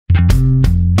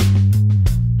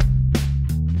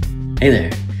Hey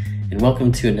there, and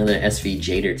welcome to another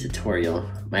SVGator tutorial.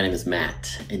 My name is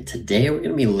Matt, and today we're going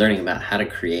to be learning about how to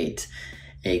create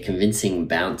a convincing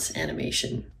bounce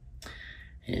animation.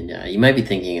 And you might be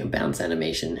thinking a bounce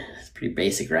animation is pretty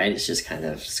basic, right? It's just kind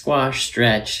of squash,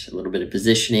 stretch, a little bit of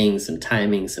positioning, some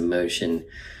timing, some motion.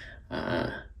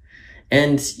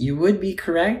 And you would be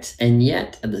correct, and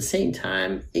yet at the same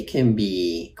time, it can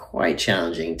be quite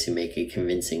challenging to make a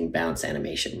convincing bounce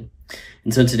animation.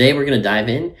 And so today we're going to dive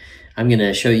in. I'm going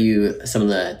to show you some of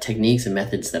the techniques and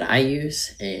methods that I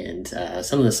use and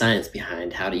some of the science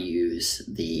behind how to use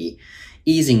the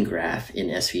easing graph in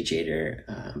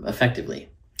SVGator effectively.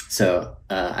 So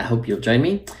I hope you'll join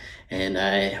me, and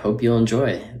I hope you'll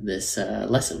enjoy this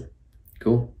lesson.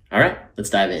 Cool. All right, let's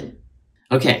dive in.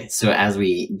 Okay, so as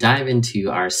we dive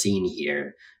into our scene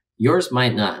here, yours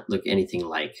might not look anything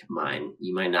like mine.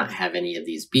 You might not have any of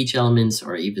these beach elements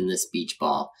or even this beach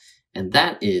ball. And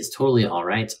that is totally all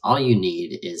right. All you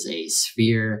need is a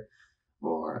sphere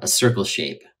or a circle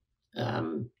shape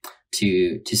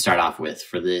to start off with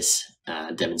for this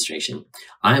demonstration.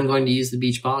 I'm going to use the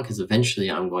beach ball because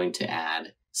eventually I'm going to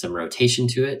add some rotation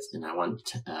to it. And I want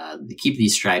to keep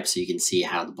these stripes so you can see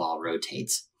how the ball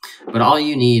rotates. But all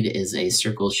you need is a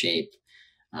circle shape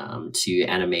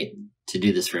to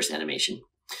do this first animation.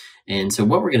 And so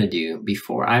what we're going to do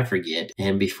before I forget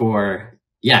and before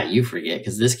you forget,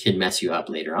 because this could mess you up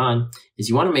later on, is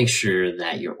you want to make sure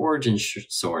that your origin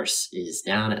source is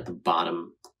down at the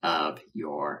bottom of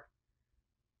your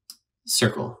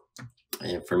circle.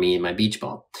 And for me, my beach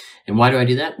ball. And why do I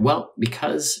do that? Well,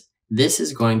 because this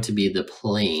is going to be the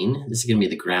plane. This is going to be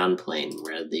the ground plane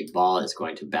where the ball is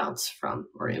going to bounce from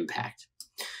or impact.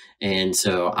 And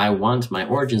so I want my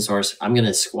origin source. I'm going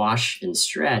to squash and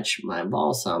stretch my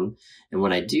ball some. And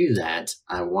when I do that,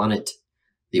 I want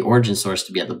the origin source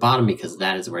to be at the bottom because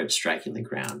that is where it's striking the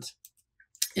ground.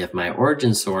 If my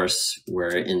origin source were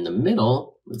in the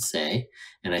middle, let's say,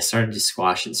 and I started to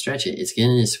squash and stretch it, it's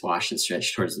going to squash and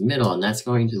stretch towards the middle, and that's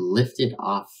going to lift it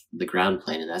off the ground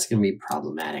plane, and that's going to be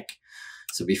problematic.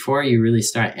 So before you really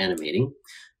start animating,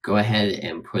 go ahead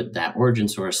and put that origin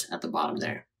source at the bottom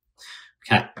there.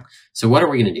 Okay, so what are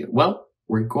we going to do? Well,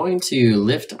 we're going to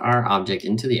lift our object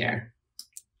into the air.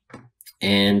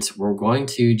 And we're going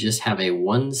to just have a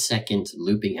 1 second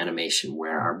looping animation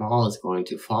where our ball is going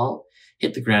to fall,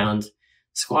 hit the ground,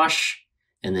 squash,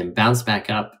 and then bounce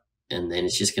back up. And then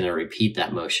it's just going to repeat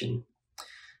that motion.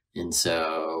 And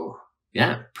so,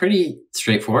 yeah, pretty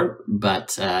straightforward,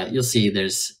 but you'll see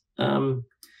there's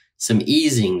some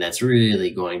easing that's really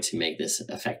going to make this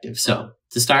effective. So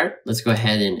to start, let's go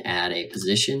ahead and add a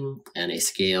position and a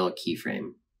scale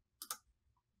keyframe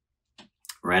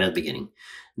right at the beginning.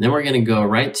 And then we're going to go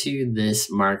right to this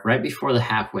mark right before the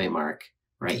halfway mark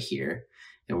right here.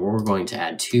 And we're going to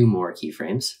add 2 more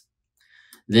keyframes.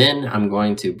 Then I'm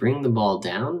going to bring the ball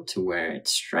down to where it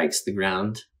strikes the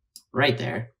ground right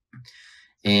there.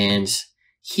 And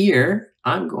here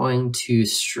I'm going to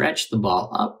stretch the ball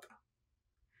up,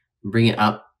 bring it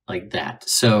up like that.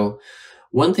 So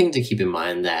one thing to keep in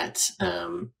mind that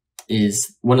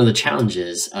is one of the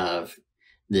challenges of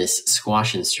this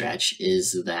squash and stretch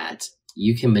is that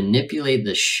you can manipulate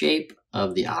the shape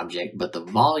of the object, but the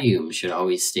volume should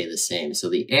always stay the same. So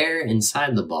the air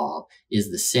inside the ball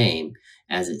is the same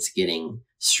as it's getting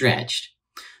stretched.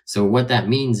 So what that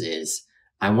means is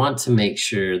I want to make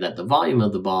sure that the volume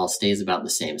of the ball stays about the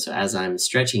same. So as I'm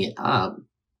stretching it up,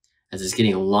 as it's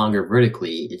getting longer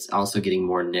vertically, it's also getting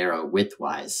more narrow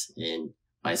widthwise, and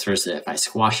vice versa. If I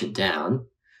squash it down,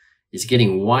 it's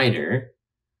getting wider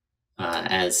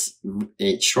as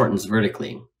it shortens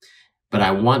vertically. But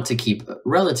I want to keep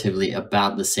relatively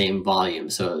about the same volume.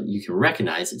 So you can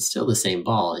recognize it's still the same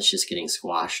ball. It's just getting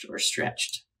squashed or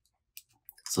stretched.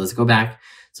 So let's go back.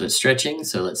 So it's stretching.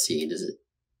 So let's see, does it?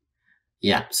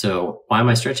 Yeah, so why am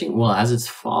I stretching? Well, as it's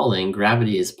falling,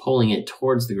 gravity is pulling it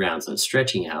towards the ground. So it's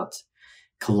stretching out,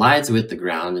 collides with the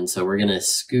ground. And so we're going to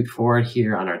scoot forward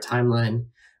here on our timeline,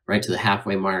 right to the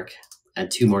halfway mark, add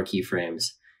 2 more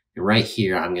keyframes. And right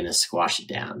here, I'm going to squash it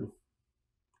down.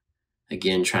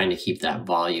 Again, trying to keep that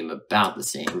volume about the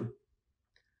same.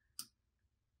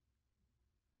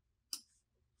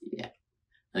 Yeah,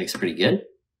 that looks pretty good.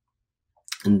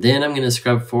 And then I'm going to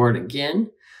scrub forward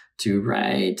again to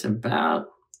right about,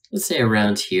 let's say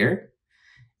around here.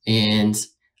 And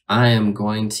I am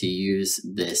going to use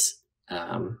this,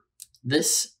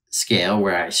 this scale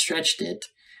where I stretched it.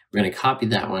 We're going to copy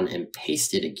that one and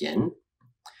paste it again,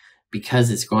 because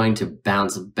it's going to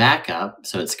bounce back up.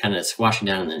 So it's kind of squashing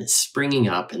down and then it's springing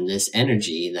up, and this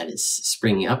energy that it's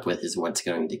springing up with is what's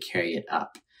going to carry it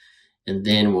up. And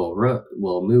then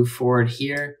we'll move forward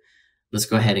here let's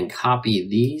go ahead and copy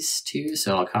these two.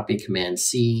 So I'll copy Command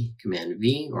C, Command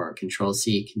V, or Control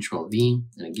C, Control V,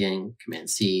 and again, Command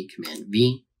C, Command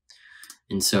V.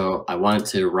 And so I want it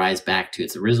to rise back to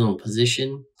its original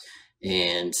position,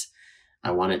 and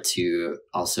I want it to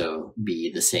also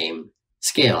be the same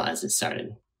scale as it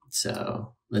started.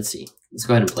 So let's see. Let's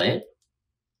go ahead and play it.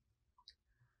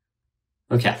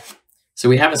 Okay, so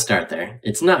we have a start there.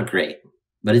 It's not great,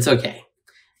 but it's okay.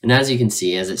 And as you can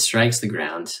see, as it strikes the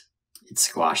ground, it's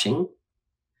squashing,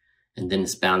 and then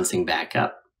it's bouncing back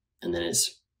up, and then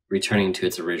it's returning to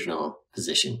its original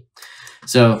position.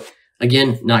 So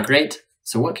again, not great.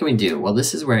 So what can we do? Well,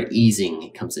 this is where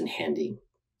easing comes in handy.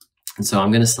 And so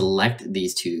I'm going to select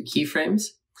these two keyframes,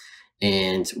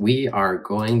 and we are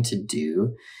going to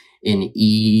do an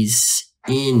ease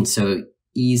in. So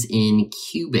ease in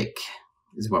cubic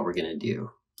is what we're going to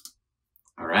do.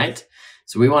 All right.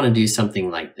 So we want to do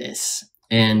something like this.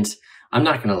 And I'm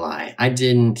not going to lie, I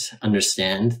didn't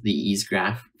understand the ease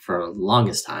graph for the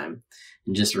longest time,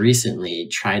 and just recently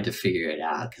tried to figure it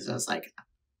out because I was like,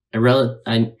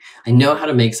 I know how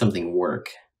to make something work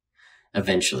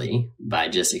eventually by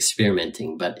just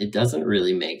experimenting, but it doesn't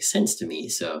really make sense to me.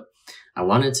 So I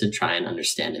wanted to try and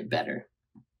understand it better.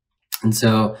 And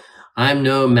so I'm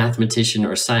no mathematician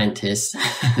or scientist,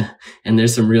 and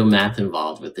there's some real math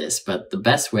involved with this, but the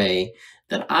best way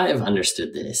that I've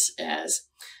understood this as,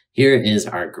 here is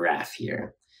our graph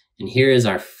here, and here is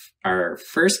our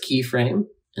first keyframe,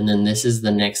 and then this is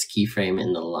the next keyframe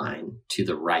in the line to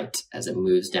the right as it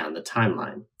moves down the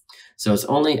timeline. So it's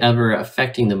only ever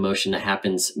affecting the motion that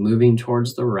happens moving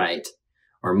towards the right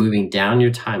or moving down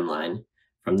your timeline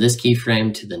from this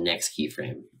keyframe to the next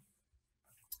keyframe.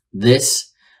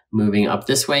 This moving up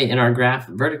this way in our graph,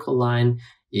 vertical line,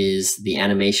 is the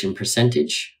animation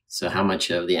percentage. So how much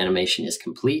of the animation is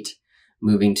complete.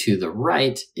 Moving to the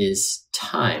right is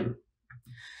time.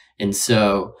 And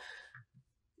so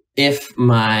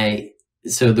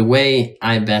so the way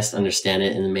I best understand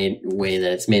it, and the way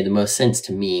that it's made the most sense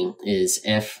to me, is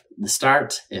if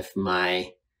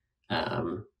my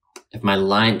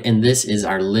line, and this is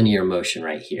our linear motion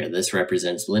right here. This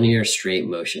represents linear straight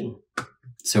motion.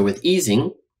 So with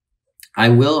easing, I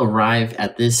will arrive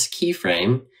at this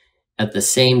keyframe at the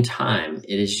same time.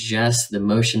 It is just the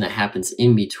motion that happens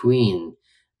in between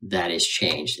that is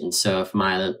changed. And so if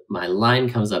my line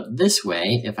comes up this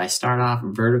way, if I start off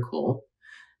vertical,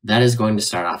 that is going to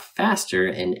start off faster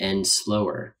and end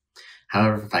slower.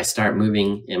 However, if I start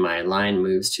moving and my line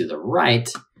moves to the right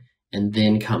and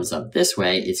then comes up this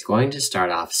way, it's going to start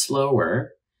off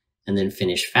slower and then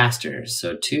finish faster.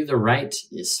 So to the right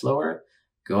is slower,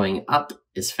 going up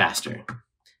is faster.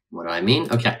 What do I mean?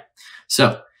 Okay,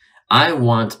 so I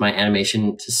want my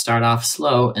animation to start off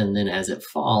slow, and then as it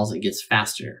falls, it gets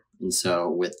faster. And so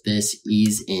with this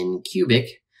ease in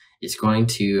cubic, it's going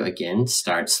to, again,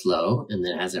 start slow, and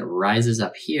then as it rises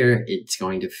up here, it's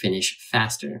going to finish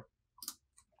faster.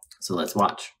 So let's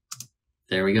watch.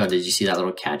 There we go. Did you see that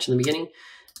little catch in the beginning?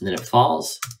 And then it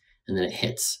falls, and then it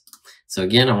hits. So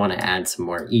again, I want to add some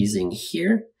more easing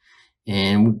here.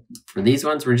 And for these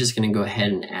ones, we're just going to go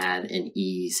ahead and add an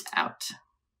ease out.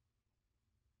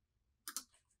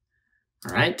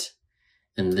 All right.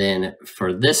 And then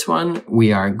for this one,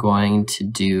 we are going to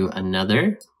do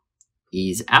another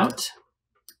ease out.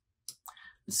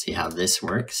 Let's see how this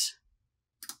works.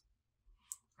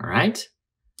 All right.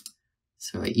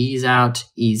 So ease out,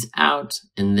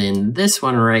 and then this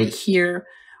one right here,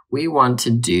 we want to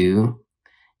do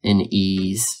an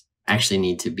ease, actually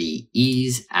need to be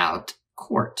ease out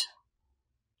quart.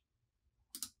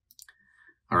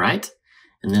 All right.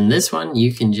 And then this one,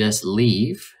 you can just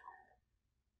leave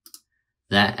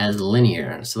that as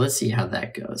linear. So let's see how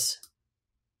that goes.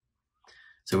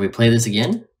 So we play this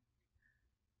again.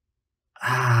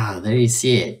 There you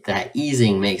see it. That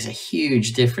easing makes a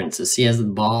huge difference. So see, as the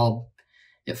ball,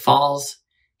 it falls,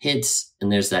 hits,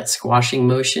 and there's that squashing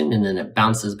motion, and then it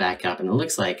bounces back up. And it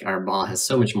looks like our ball has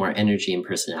so much more energy and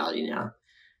personality now.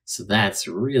 So that's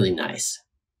really nice.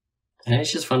 And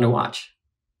it's just fun to watch.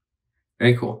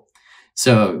 Very cool.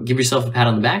 So give yourself a pat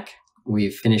on the back.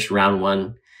 We've finished round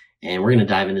one, and we're going to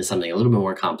dive into something a little bit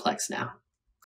more complex now.